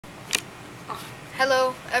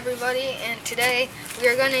Hello everybody, and today we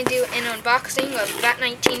are going to do an unboxing of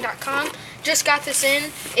Vat19.com. Just got this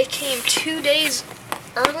in. It came 2 days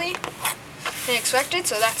early than expected,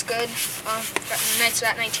 so that's good. Got a nice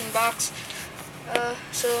Vat19 box.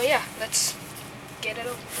 So yeah, let's get it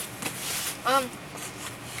over.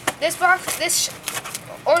 This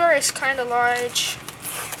order is kind of large.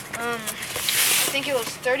 I think it was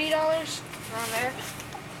 $30 around there.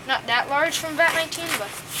 Not that large from Vat19, but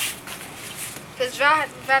because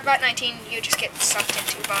Vat19, you just get sucked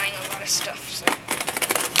into buying a lot of stuff. So.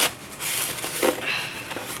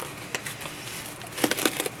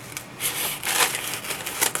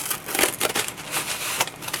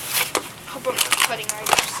 Hope I'm not cutting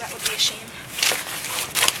items. That would be a shame.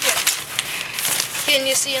 Yeah. Can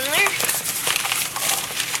you see in there?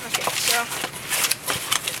 Okay, so.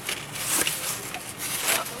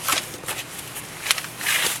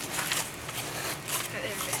 There it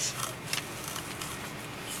is.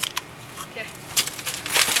 Okay.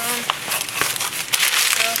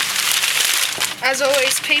 So, as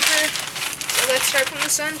always, paper. So let's start from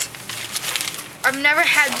this end. I've never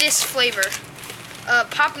had this flavor.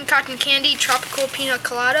 Poppin' Cotton Candy Tropical Pina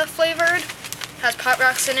Colada flavored. Has Pop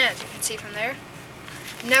Rocks in it, as you can see from there.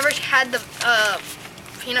 Never had the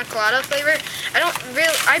Pina Colada flavor.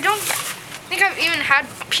 I don't think I've even had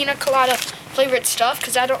Pina Colada flavored stuff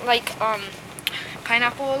because I don't like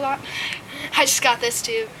pineapple a lot. I just got this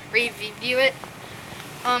to review it.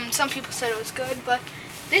 Some people said it was good, but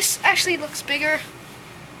this actually looks bigger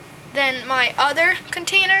than my other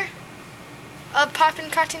container of Poppin'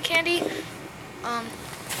 Cotton Candy.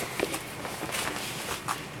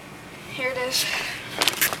 Here it is.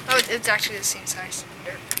 Oh, it's actually the same size.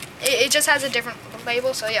 It just has a different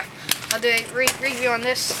label, so yeah. I'll do a review on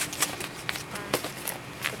this.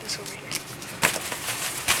 Put this over here.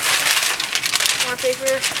 More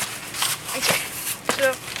paper. Okay,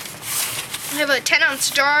 so I have a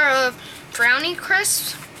 10-ounce jar of brownie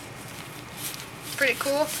crisps. Pretty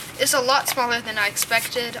cool. It's a lot smaller than I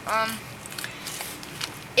expected.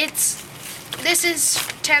 This is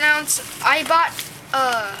 10 ounce. I bought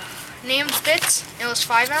named bits. It was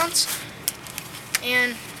 5 ounce,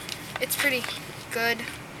 and it's pretty good.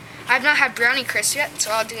 I've not had brownie crisps yet,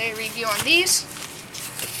 so I'll do a review on these.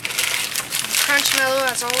 Crunch Mellow,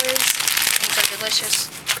 as always. These are delicious.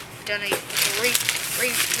 I've done a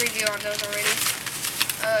review on those already.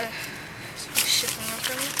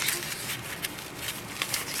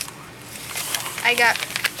 I got,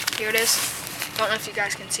 here it is. Don't know if you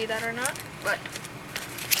guys can see that or not, but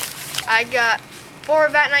I got 4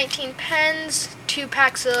 Vat19 pens, 2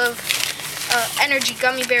 packs of energy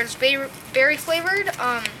gummy bears berry flavored,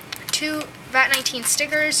 2 Vat19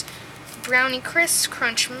 stickers, brownie crisps,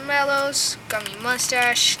 crunch mellows, gummy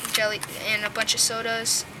mustache, jelly, and a bunch of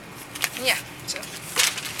sodas. Yeah, so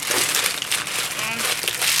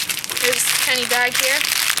here's a tiny bag here.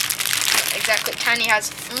 Exactly, tiny has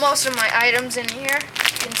most of my items in here.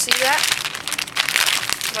 You can see that.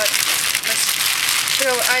 But let's check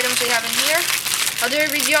out what items we have in here. I'll do a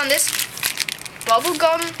review on this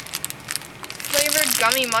bubblegum flavored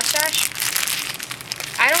gummy mustache.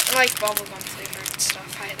 I don't like bubblegum flavored stuff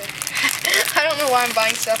either. I don't know why I'm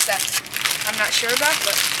buying stuff that I'm not sure about,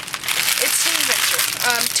 but it seems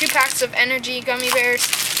interesting. 2 packs of energy gummy bears.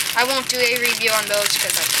 I won't do a review on those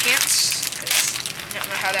because I can't. Because I don't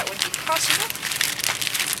know how that would be possible.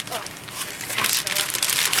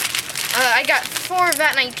 Oh, I got 4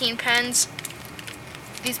 Vat19 pens.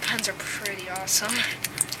 These pens are pretty awesome.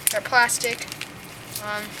 They're plastic.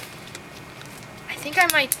 I think I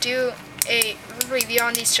might do a review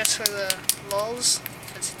on these just for the lulz,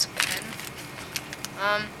 because it's a pen.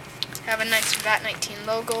 Have a nice Vat19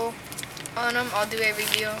 logo on them. I'll do a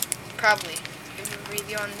review, probably a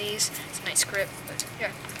review on these. It's a nice grip, but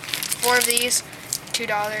yeah. 4 of these,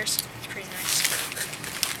 $2. It's pretty nice.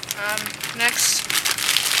 Next,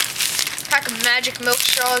 pack of Magic Milk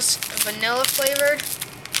Straws, vanilla flavored.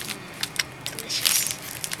 Delicious.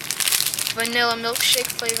 Vanilla milkshake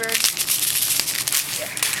flavored. Yeah.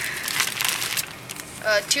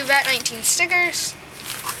 2 Vat19 stickers.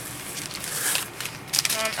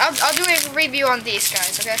 I'll do a review on these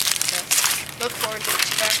guys, okay? So look forward to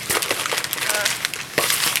that.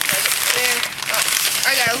 There. Oh,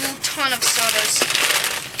 I got a little ton of sodas. I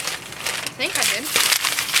think I did.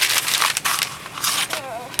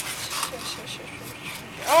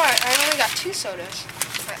 Oh, I only got 2 sodas.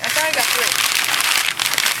 I thought I got 3.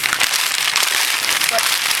 But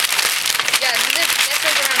yeah, this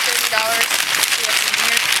was around $30. See what's in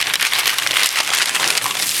here.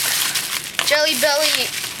 Jelly Belly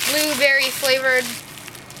blueberry flavored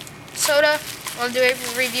soda. I'll do a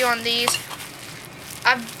review on these.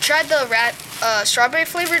 I've tried the strawberry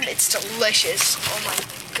flavored. It's delicious. Oh my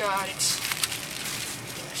god, it's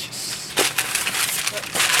delicious. But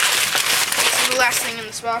this is the last thing in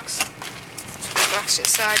this box. Box to the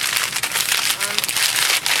side.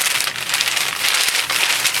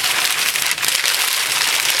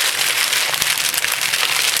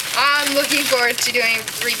 I'm looking forward to doing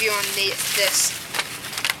a review on this.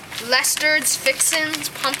 Lester's Fixins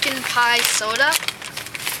Pumpkin Pie Soda.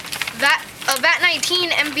 Vat19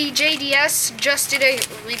 MVJDS just did a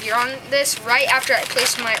review on this right after I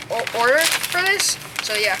placed my order for this.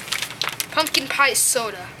 So yeah, pumpkin pie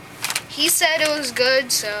soda. He said it was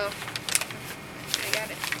good, so I got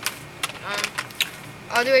it.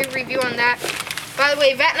 I'll do a review on that. By the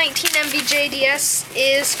way, Vat19 MVJDS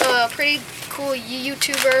is a pretty cool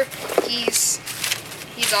YouTuber. He's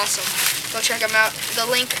awesome. Go check him out. The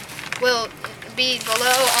link will be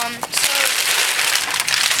below. So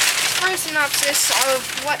for a synopsis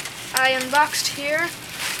of what I unboxed here,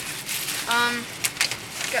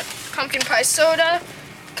 got pumpkin pie soda,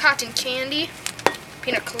 cotton candy,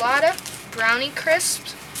 pina colada, brownie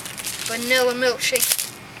crisps, vanilla milkshake,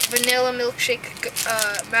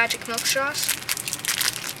 magic milk sauce,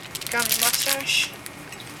 gummy mustache,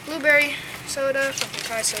 blueberry soda, pumpkin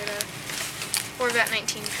pie soda, 4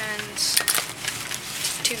 Vat19 pens,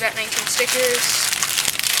 2 Vat19 stickers,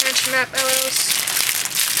 French marshmallows,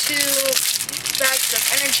 2 bags of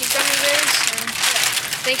energy gummy bears. And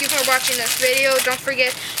thank you for watching this video. Don't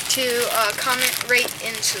forget to comment, rate,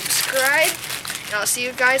 and subscribe. And I'll see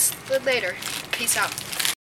you guys later. Peace out.